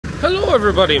Hello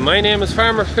everybody, my name is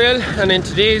Farmer Phil, and in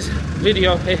today's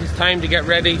video it is time to get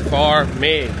ready for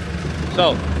maize.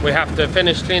 So we have to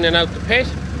finish cleaning out the pit.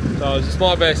 So there's a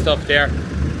small bit of stuff there.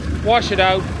 Wash it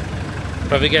out,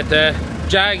 probably get the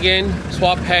jag in,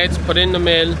 swap heads, put in the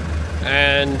mill,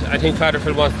 and I think Father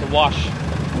Phil wants to wash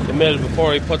the mill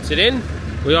before he puts it in.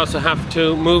 We also have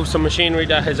to move some machinery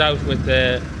that is out with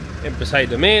the beside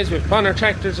the maize. We have to put on our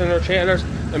tractors and our trailers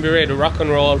and be ready to rock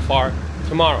and roll for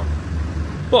tomorrow.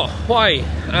 But why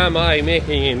am I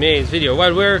making a maize video?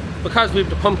 Well, because we have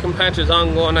the pumpkin patches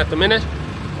ongoing at the minute,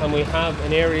 and we have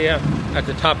an area at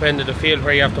the top end of the field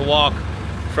where you have to walk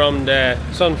from the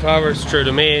sunflowers through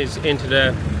the maize into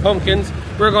the pumpkins.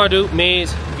 We're going to do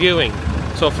maize viewing.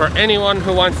 So for anyone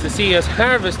who wants to see us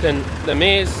harvesting the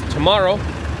maize tomorrow,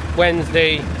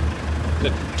 Wednesday the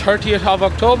 30th of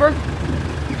October,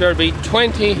 there'll be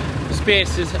 20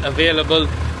 spaces available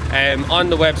on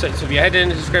the website. So if you head in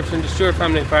the description to Stewart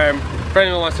Family Farm, if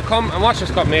anyone wants to come and watch us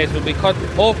cut maize, will be cut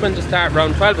open to start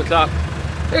around 12 o'clock.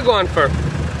 They go on for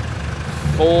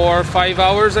 4 or 5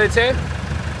 hours, I'd say.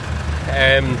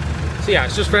 So yeah,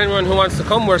 it's just for anyone who wants to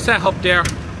come. We're set up there,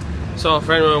 so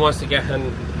for anyone who wants to get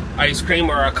an ice cream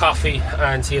or a coffee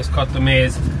and see us cut the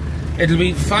maize, it'll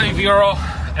be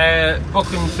 €5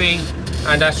 booking fee,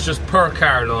 and that's just per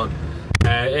car load.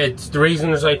 It's the reason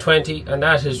there's like 20, and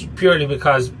that is purely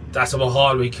because that's about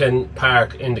all we can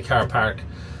park in the car park.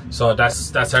 So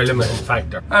that's our limiting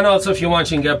factor. And also, if you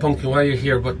want, you can get a pumpkin while you're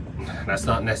here, but that's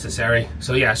not necessary.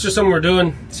 So yeah, it's just something we're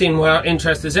doing, seeing what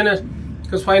interest is in it,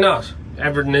 because why not?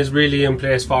 Everything is really in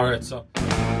place for it. So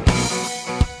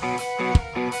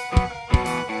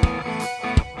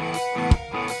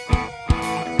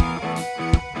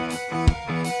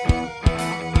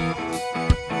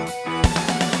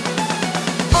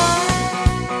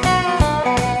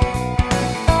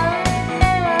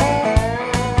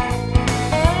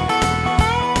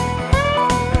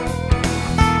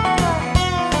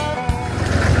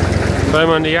I'm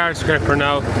on the yard scraper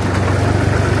now.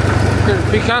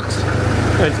 There's peacocks,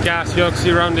 there's gas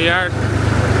yucksy around the yard.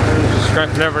 I'm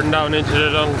scraping everything down into the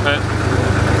dung pit.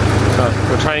 So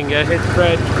we'll try and get it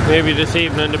spread maybe this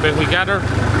evening, the bit we gather.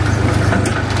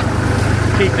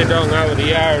 Keep the dung out of the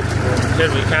yard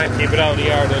until we can't keep it out of the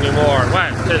yard anymore.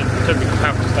 Well, until we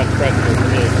have to stop spreading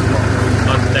it.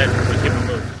 Until then we'll keep it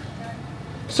moving.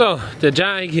 So the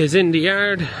jag is in the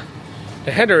yard,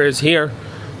 the header is here,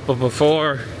 but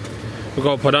before we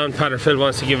go put on, Father Phil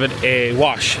wants to give it a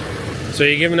wash. So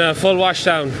you're giving it a full wash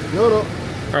down? No.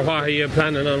 Or what are you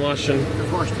planning on washing?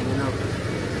 Just washing it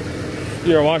out.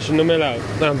 You're washing the mill out.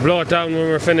 Now blow it down when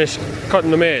we're finished cutting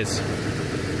the maize.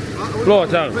 Blow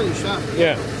it down.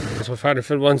 Yeah. That's what Father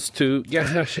Phil wants to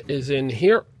get at, is in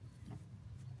here.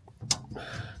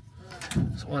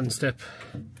 It's one step.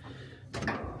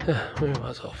 Where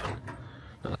was open?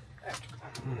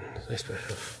 Nice bit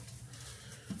of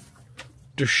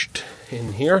dust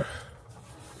in here.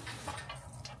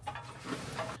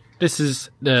 This is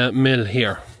the mill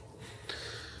here.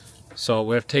 So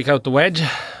we have to take out the wedge,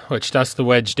 which that's the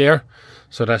wedge there.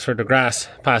 So that's where the grass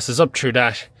passes up through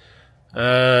that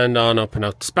and on up and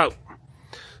out the spout.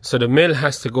 So the mill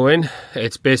has to go in.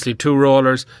 It's basically 2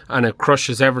 rollers, and it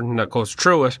crushes everything that goes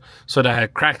through it, so that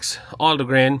it cracks all the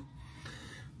grain,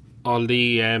 all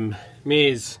the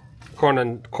maize,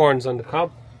 corns on the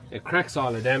cob. It cracks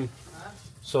all of them,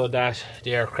 so that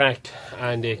they are cracked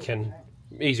and they can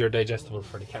easier digestible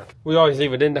for the cat. We always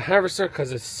leave it in the harvester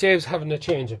because it saves having to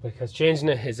change it, because changing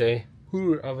it is a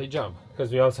whore of a job,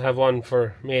 because we also have one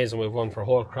for maize and we have one for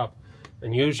whole crop.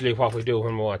 And usually what we do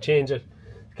when we want to change it,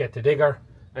 get the digger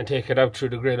and take it out through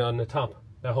the grid on the top.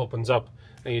 That opens up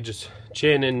and you just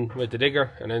chain in with the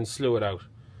digger and then slew it out.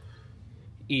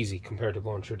 Easy compared to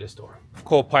going through this door.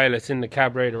 Co-pilot's in the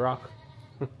cab ready to rock.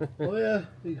 Oh yeah,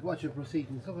 please watch it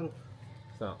proceedings.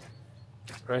 So,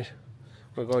 right,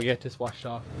 we'll go get this washed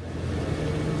off.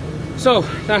 So,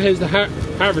 that is the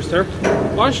harvester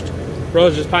washed.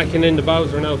 Rose is packing in the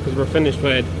Bowser now because we're finished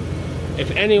with it. If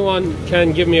anyone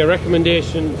can give me a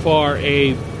recommendation for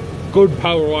a good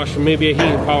power washer, maybe a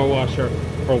heated power washer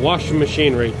for washing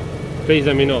machinery, please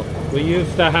let me know. We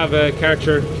used to have a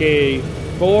Karcher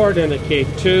K4 and a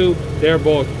K2. They're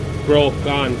both broke,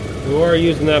 gone. We were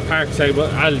using the Parkside, but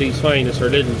Aldi's finest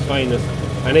or Lidl's finest,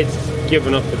 and it's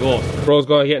giving up the ghost. Rose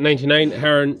got to get 99.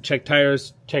 Heron, check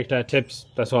tyres, check that tips.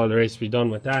 That's all there is to be done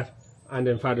with that. And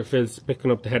then Father Phil's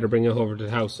picking up the header, bringing it over to the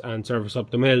house and service up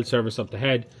the mill, service up the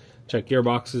head, check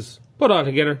gearboxes, put it all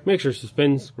together, make sure she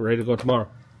spins. We're ready to go tomorrow.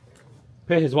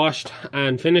 Pit is washed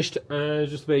and finished, and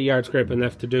just a bit of yard scraping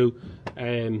left to do.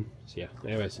 So yeah,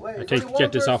 anyways, I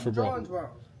get this off for bro.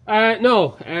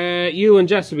 No, you and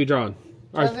Jess will be drawn.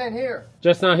 Jen's in here.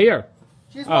 Just not here?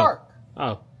 She's work.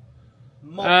 Oh.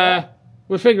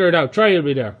 We'll figure it out. Troy will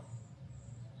be there.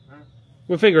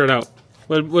 We'll figure it out.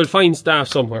 We'll find staff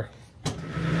somewhere.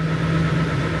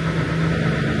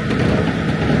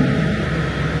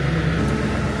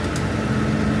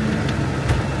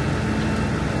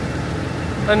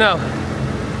 And now,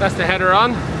 that's the header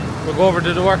on. We'll go over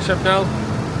to the workshop now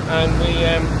and we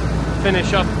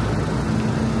finish up.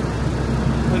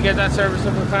 We'll get that service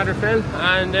up with Father Phil,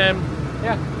 and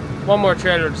yeah, one more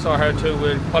trailer to sort out too.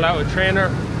 We'll pull out a trainer.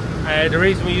 The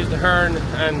reason we use the Hearn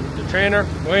and the trainer,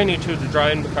 we only need two to draw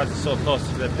in because it's so close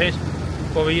to the pit,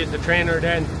 but we use the trainer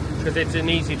then because it's an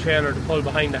easy trailer to pull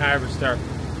behind the harvester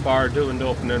for doing the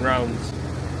opening rounds.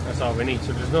 That's all we need,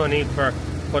 so there's no need for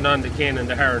putting on the cane and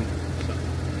the Hearn.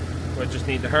 So we just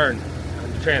need the Hearn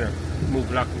and the trainer. Move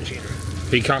block machinery.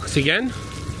 Peacocks again.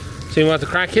 See what the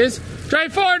crack is.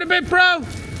 Drive forward a bit, bro.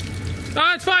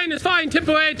 Oh, it's fine, tip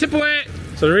away, tip away.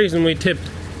 So the reason we tipped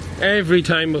every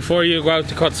time before you go out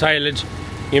to cut silage,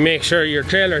 you make sure your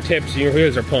trailer tips and your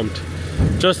wheels are pumped.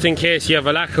 Just in case you have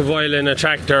a lack of oil in a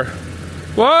tractor.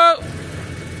 Whoa!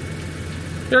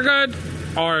 You're good.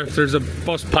 Or if there's a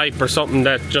bus pipe or something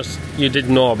that just you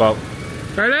didn't know about.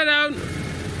 Right, lay down.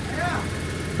 Yeah.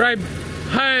 Right,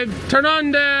 turn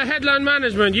on the headland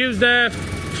management, use the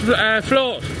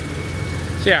float.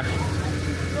 So yeah.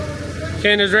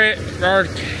 Cane is ready, or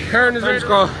Hearn is ready. Let's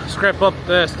go scrape up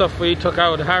the stuff we took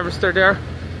out of the harvester there.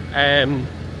 And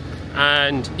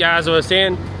yeah, as I was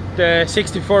saying, the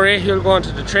 64A will go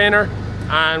onto the trainer,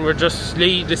 and we're just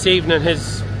this evening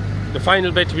the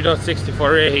final bit to be done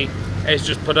 64A is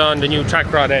just put on the new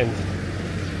track rod ends.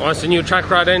 Once the new track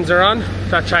rod ends are on,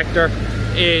 that tractor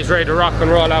is ready to rock and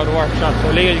roll out of the workshop.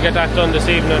 So Leah will get that done this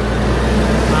evening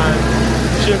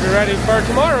and she'll be ready for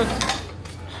tomorrow.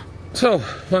 So,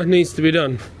 what needs to be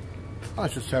done? I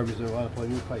should service the oil for a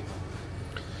new pipe.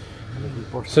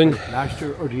 So, last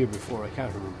year or the year before, I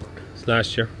can't remember. It's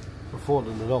last year. We're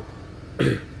folding it up.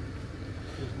 I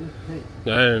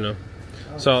don't know.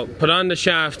 So, put on the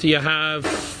shaft. You have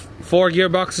 4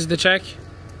 gearboxes to check.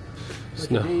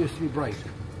 They used to be bright.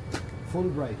 Full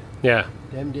bright. Yeah.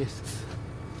 Them discs.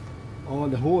 On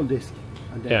the whole disc.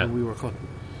 And then we were cutting.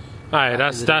 Aye,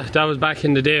 that was back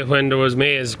in the day when there was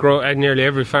maize. Nearly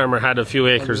every farmer had a few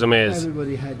acres of maize.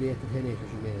 Everybody had 8 to 10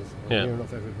 acres of maize. Yeah. Near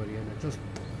enough everybody, and it just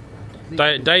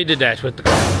died to death with the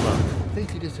cost.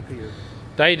 Completely disappeared.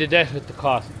 Died to death with the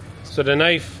cost. So the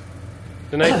knife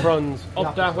runs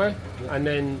up that way, and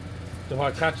then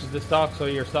what catches the stalk, so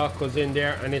your stalk goes in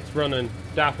there and it's running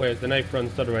that way as the knife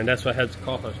runs the other way, and that's what helps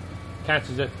cut it.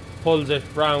 Catches it, pulls it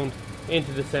round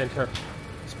into the centre.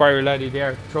 Spiral laddie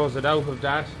there throws it out of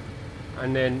that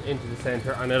and then into the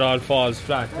centre, and it all falls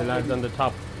flat. The lads on the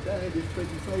top. That head is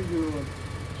 25-year-old.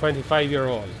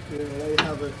 25-year-old. Yeah, I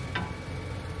have it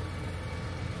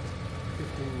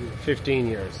 15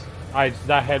 years.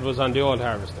 That head was on the old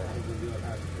harvester.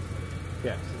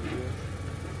 Yeah.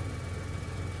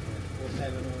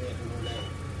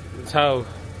 That's how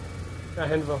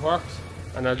that end of it works.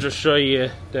 And I'll just show you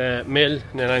the mill,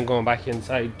 and then I'm going back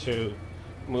inside to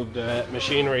move the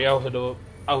machinery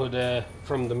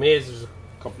from the maize. There's a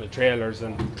couple of trailers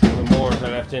and more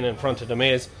I left in front of the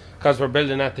maize because we're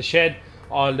building at the shed.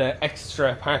 All the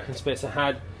extra parking space I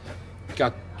had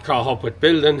got caught up with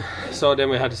building, so then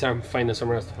we had to start finding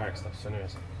somewhere else to park stuff. So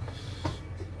anyways,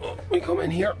 we come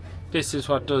in here. This is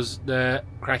what does the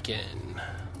cracking.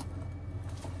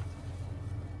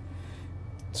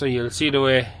 So you'll see the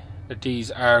way that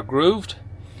these are grooved.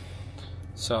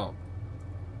 So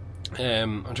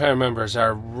I'm trying to remember, is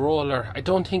our roller, I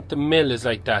don't think the mill is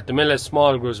like that. The mill has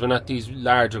small grooves but not these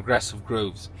large aggressive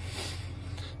grooves,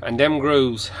 and them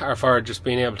grooves are for just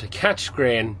being able to catch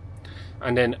grain,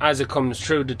 and then as it comes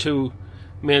through, the two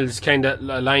mills kind of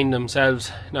align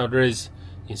themselves. Now you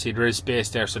can see there is space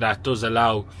there, so that does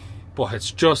allow, but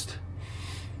it's just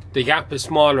the gap is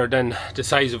smaller than the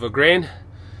size of a grain,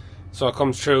 so it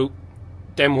comes through.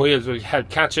 Them wheels will help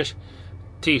catch it,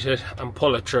 teat it and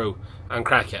pull it through and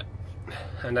crack it,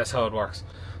 and that's how it works.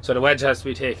 So the wedge has to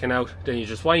be taken out, then you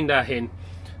just wind that in,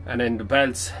 and then the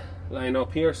belts line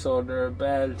up here, so the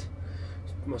belt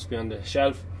must be on the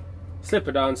shelf. Slip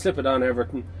it on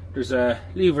everything. There's a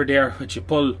lever there which you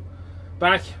pull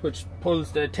back, which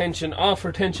pulls the tension off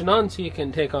or tension on, so you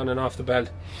can take on and off the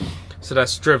belt. So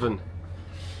that's driven.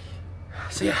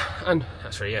 So yeah, and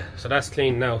that's right, yeah. So that's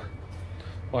clean now,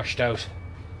 washed out.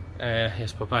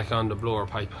 Just put back on the blower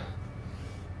pipe.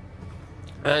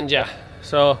 And yeah,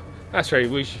 so that's right.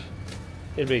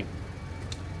 It'll be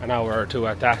an hour or two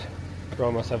at that. We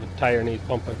almost have a tyre needs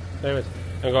pumping. Anyways,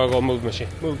 I'm gonna go move machine.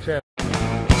 Move trailer.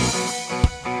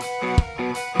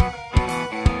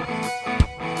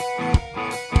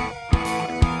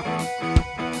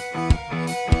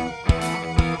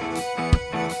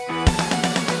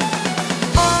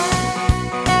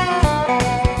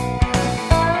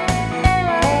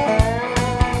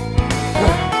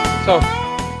 So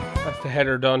that's the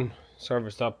header done,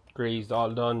 serviced up, greased, all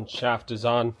done, shaft is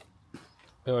on.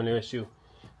 The only issue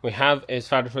we have is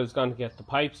Father Phil's gone to get the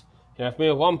pipes. He left me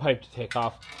with one pipe to take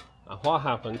off, and what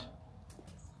happened,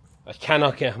 I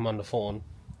cannot get him on the phone,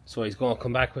 so he's going to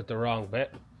come back with the wrong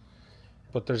bit.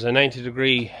 But there's a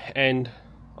 90-degree end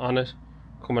on it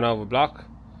coming out of a block,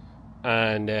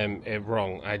 and it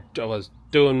rung. I was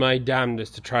doing my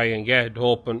damnedest to try and get it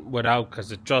open without,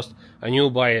 because I knew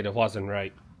by it wasn't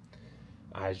right.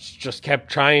 I just kept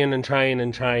trying and trying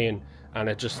and trying, and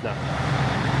it just snapped.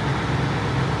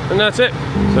 And that's it.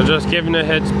 So just giving it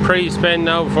its pre-spin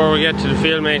now before we get to the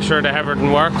field, make sure that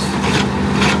everything works.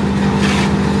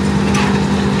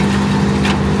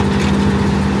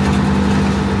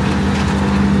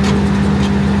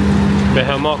 Bit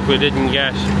of muck we didn't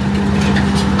get.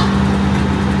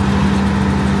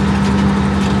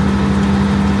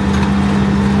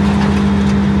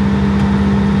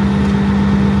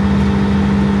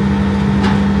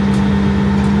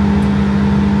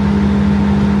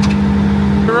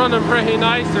 Running pretty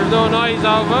nice, there's no noise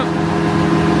out of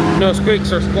it, no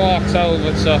squeaks or squawks out of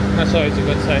it, so that's always a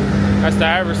good sign. That's the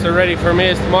harvester ready for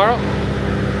maize tomorrow.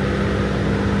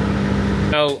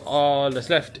 Now all that's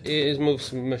left is move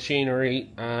some machinery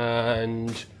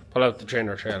and pull out the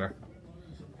trainer trailer.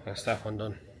 That's that one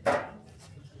done.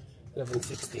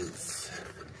 11/16.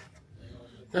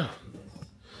 Oh,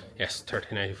 yes,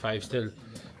 3095 still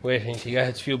waiting to get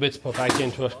a few bits put back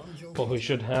into it, but we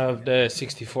should have the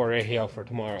 6480 out for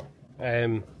tomorrow.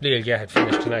 We'll get it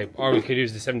finished tonight, or we could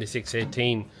use the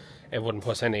 7618. It wouldn't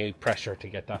put any pressure to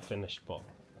get that finished, but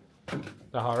that's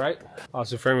alright.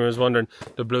 Also, for anyone who's wondering,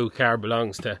 the blue car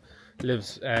belongs to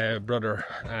Liv's brother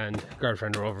and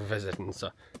girlfriend are over visiting, so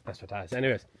that's what that is.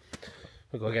 Anyways,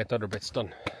 we'll go get the other bits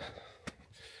done.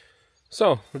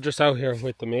 So, we're just out here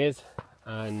with the maize,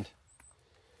 and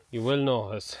you will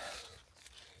notice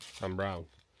I'm brown.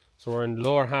 So we're in the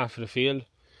lower half of the field,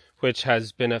 which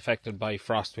has been affected by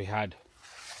frost we had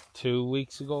 2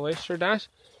 weeks ago-ish or that.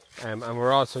 And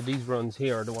we're also, these runs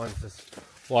here are the ones that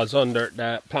was under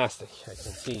the plastic. I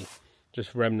can see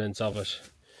just remnants of it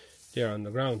there on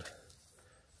the ground.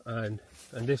 And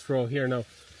this row here now,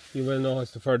 you will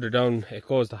notice the further down it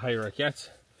goes, the higher it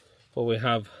gets. But we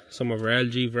have some of our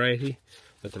LG variety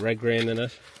with the red grain in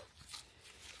it.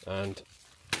 And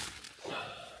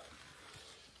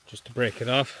just to break it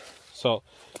off, so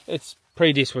it's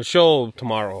pretty decent. We'll show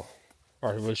tomorrow,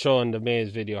 or we'll show in the maize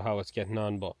video how it's getting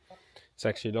on, but it's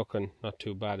actually looking not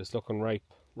too bad. It's looking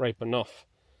ripe enough,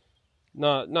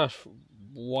 not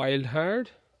wild hard,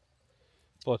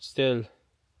 but still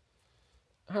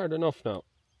hard enough now.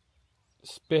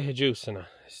 It's a bit of juice in it,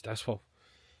 that's what,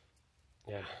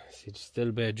 yeah, see, still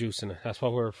a bit of juice in it. That's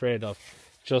what we're afraid of,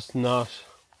 just not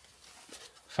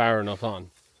far enough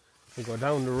on. We go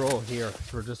down the road here,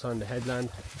 we're just on the headland.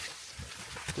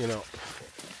 You know,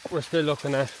 we're still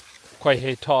looking at quite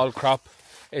a tall crop.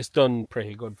 It's done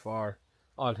pretty good for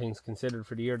all things considered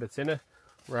for the year that's in it.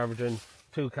 We're averaging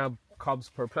 2 cobs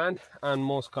per plant, and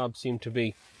most cobs seem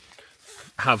to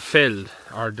have filled,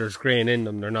 or there's grain in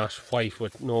them. They're not white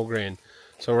with no grain.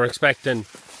 So we're expecting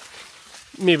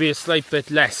maybe a slight bit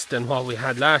less than what we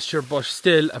had last year, but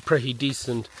still a pretty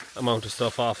decent amount of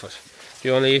stuff off it. The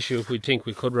only issue we think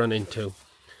we could run into,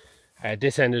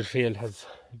 this end of the field has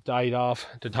died off.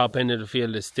 The top end of the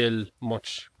field is still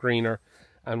much greener,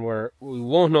 and we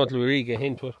won't know till we really get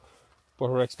into it,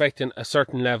 but we're expecting a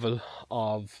certain level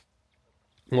of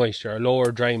moisture, a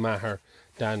lower dry matter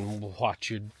than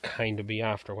what you'd kind of be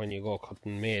after when you go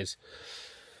cutting maize.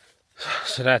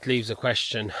 So that leaves a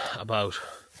question about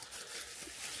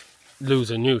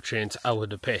losing nutrients out of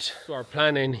the pit. So our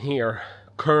plan in here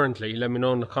currently, let me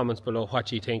know in the comments below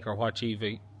what you think or what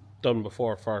you've done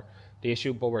before for the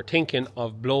issue, but we're thinking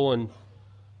of blowing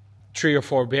 3 or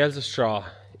 4 bales of straw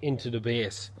into the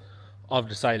base of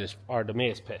the silage or the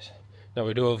maize pit. Now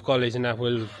we do have gullies and that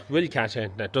will catch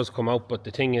it, that does come out, but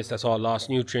the thing is that's all lost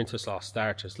nutrients, it's lost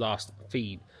starch, it's lost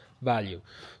feed value,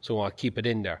 so we'll keep it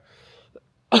in there.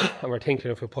 And we're thinking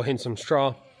if we put in some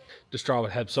straw, the straw will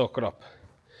help soak it up.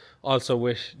 Also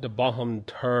with the bottom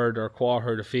third or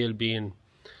quarter of the field being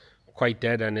quite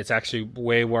dead, and it's actually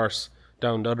way worse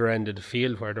down the other end of the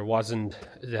field where there wasn't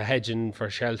the hedging for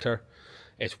shelter.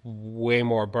 It's way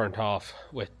more burnt off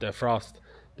with the frost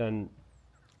than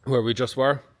where we just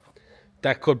were.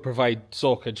 That could provide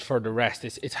soakage for the rest.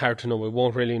 It's hard to know. We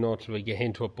won't really know until we get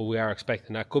into it, but we are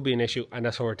expecting that could be an issue, and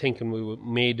that's what we're thinking we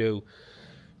may do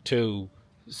to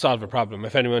solve a problem.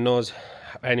 If anyone knows,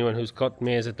 anyone who's cut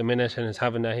maize at the minute and is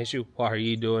having that issue, what are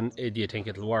you doing? Do you think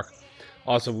it'll work?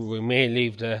 Also, we may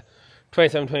leave the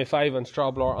 2725 on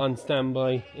straw blower on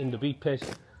standby in the beet pit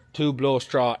to blow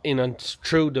straw in and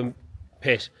through the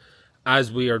pit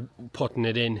as we are putting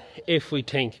it in, if we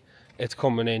think it's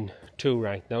coming in too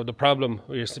rank. Now the problem,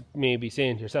 you may be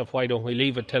saying to yourself, why don't we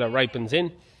leave it till it ripens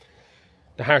in?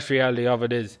 The harsh reality of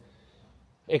it is,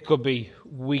 it could be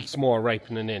weeks more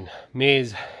ripening in.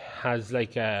 Maize has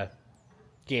like a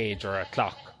gauge or a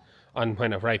clock on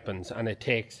when it ripens, and it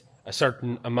takes a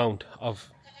certain amount of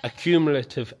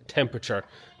accumulative temperature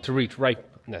to reach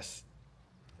ripeness.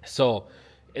 So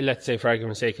let's say, for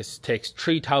argument's sake, it takes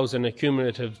 3000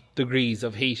 accumulative degrees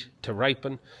of heat to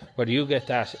ripen. Whether you get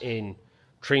that in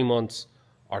 3 months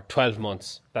or 12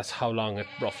 months, that's how long it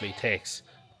roughly takes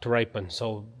to ripen.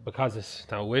 So because it's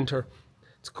now winter,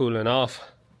 it's cooling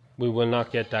off, we will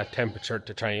not get that temperature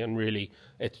to try and really,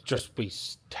 it just be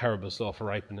terrible slow for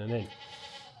ripening in.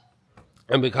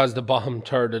 And because the bottom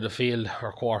third of the field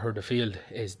or quarter of the field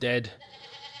is dead,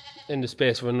 in the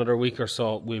space of another week or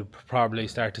so, we'll probably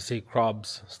start to see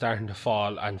cobs starting to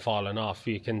fall and falling off.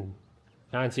 You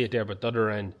can't see it there, but the other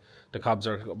end, the cobs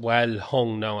are well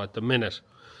hung now at the minute.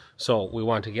 So we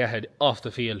want to get it off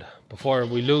the field before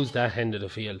we lose that end of the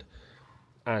field.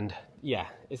 And yeah,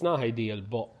 it's not ideal,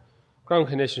 but ground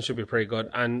conditions should be pretty good,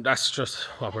 and that's just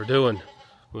what we're doing.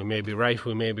 We may be right,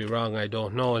 we may be wrong, I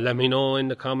don't know. Let me know in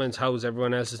the comments how's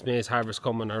everyone else's maize harvest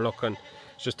coming or looking.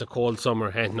 It's just a cold summer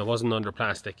and it wasn't under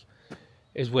plastic.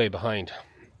 It's way behind.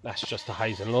 That's just the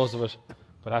highs and lows of it.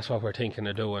 But that's what we're thinking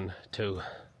of doing to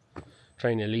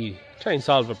try and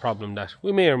solve a problem that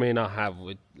we may or may not have.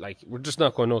 We're just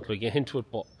not going to know till we get into it,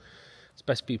 but it's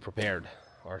best be prepared,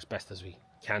 or as best as we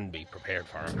can be prepared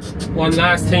for it. One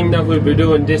last thing that we'll be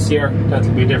doing this year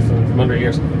that'll be different from other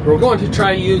years, we're going to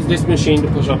try use this machine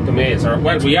to push up the maize, or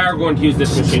well, we are going to use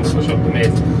this machine to push up the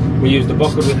maize. We use the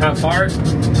bucket we have for it,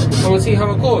 and we'll see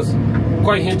how it goes.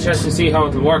 Quite interested to see how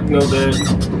it'll work. Now the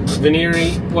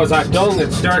veneery was at dung,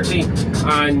 it's dirty,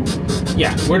 and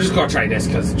yeah, we're just going to try this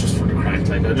because just for the crack,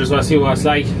 like I just want to see what it's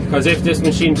like. Because if this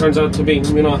machine turns out to be,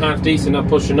 you know, half decent at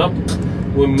pushing up,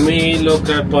 we may look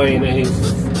at buying a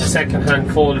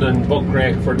second-hand folding book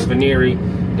rake for the veneery,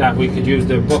 that we could use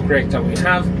the book rake that we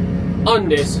have on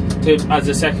this as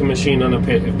a second machine on a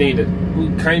pit if needed. We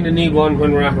kind of need one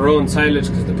when we're at our own silage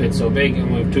because the pit's so big,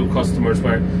 and we have two customers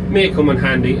where it may come in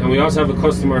handy, and we also have a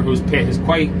customer whose pit is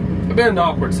quite a bit on the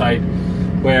awkward side,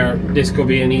 where this could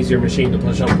be an easier machine to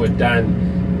push up with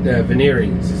than the veneery.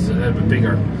 This is a little bit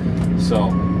bigger. So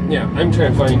yeah, I'm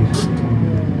trying to find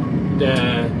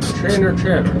the trainer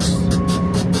trailers.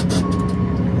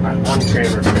 One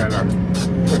trainer trailer.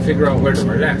 To figure out where they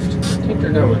were left. I think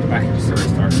they're down at the back of the service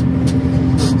store.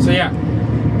 So yeah,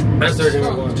 that's the thing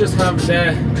we're going. Just have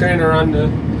the trainer on the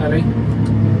heli,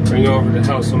 bring it over to the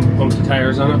house and pump the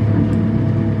tyres on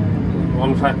it.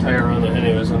 One flat tyre on it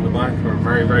anyways on the back, or a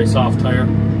very, very soft tyre.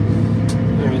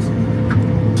 Anyways,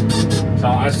 so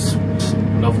I just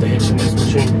love the hitch in this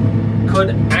machine.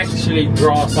 Could actually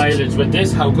draw silage with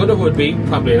this. How good it would be,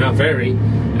 probably not very,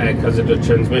 because of the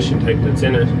transmission type that's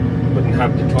in it. Wouldn't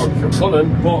have the torque for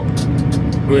pulling, but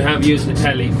we have used the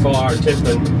telly for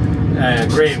tipping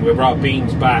grain. We brought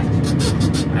beans back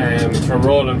for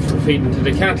rolling, for feeding to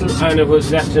the cattle, and it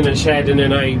was left in a shed, and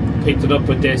then I picked it up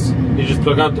with this. You just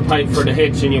plug out the pipe for the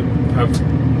hitch and you have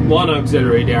one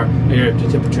auxiliary there, and you're able to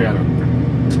tip a trailer.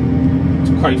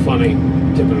 It's quite funny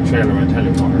tipping a trailer with a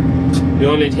teleporter. The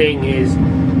only thing is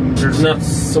there's not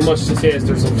so much to say as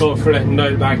there's a float for letting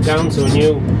dial back down, so when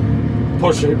you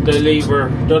push the lever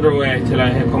the other way till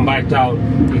I come back down,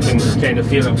 you can kind of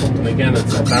feel it pumping again.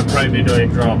 That probably doing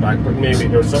a drawback, but maybe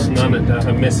there's something on it that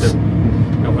I'm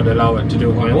missing that would allow it to do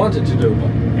what I want it to do.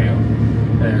 But yeah,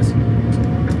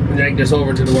 we take this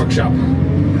over to the workshop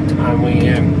and we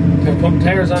can pump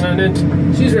tyres on it, and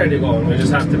then she's ready to go. And we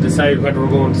just have to decide whether we're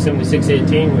going to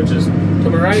 7618, which is to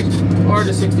my right, or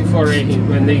the 6480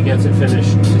 when Lee gets it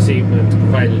finished this evening,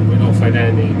 provided we don't find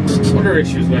any other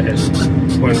issues with it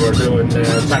when we're doing the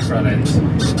flat rod ends.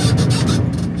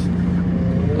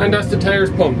 And that's the tyres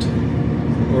pumped.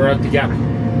 We're at the gap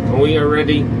and we are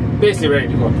ready, basically ready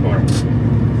to go tomorrow.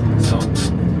 So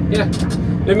yeah,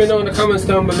 let me know in the comments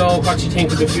down below what you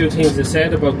think of the few things I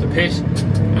said about the pit.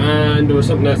 And there was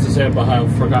something else to say, but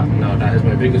I've forgotten now. That is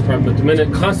my biggest problem at the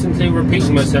minute, constantly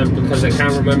repeating myself because I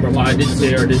can't remember what I did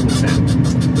say or didn't say.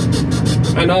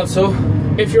 And also,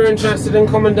 if you're interested in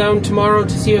coming down tomorrow to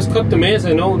see us cut the maize,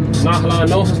 I know not a lot of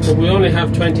notice, but we only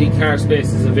have 20 car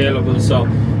spaces available, so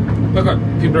look,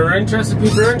 people are interested,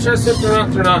 if they're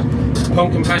not, they're not.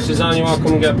 Pumpkin patches on, you all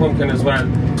come and get pumpkin as well.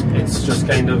 It's just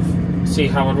kind of see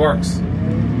how it works.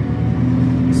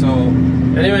 So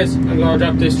anyways, I'm going to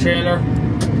drop this trailer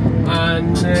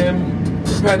and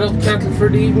head up cattle for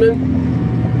the evening.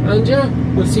 And yeah,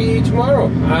 we'll see you tomorrow.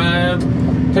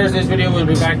 Thursday's video we'll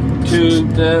be back to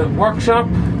the workshop.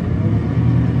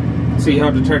 See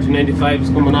how the 3095 is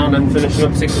coming on and finishing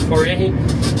up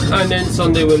 6480. And then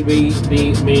Sunday will be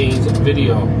the Maize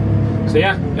video. So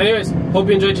yeah, anyways, hope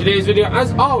you enjoyed today's video.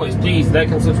 As always, please like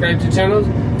and subscribe to the channel.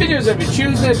 Videos every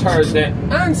Tuesday, Thursday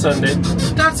and Sunday.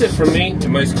 That's it from me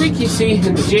in my squeaky C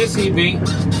in the JCB.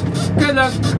 Good luck.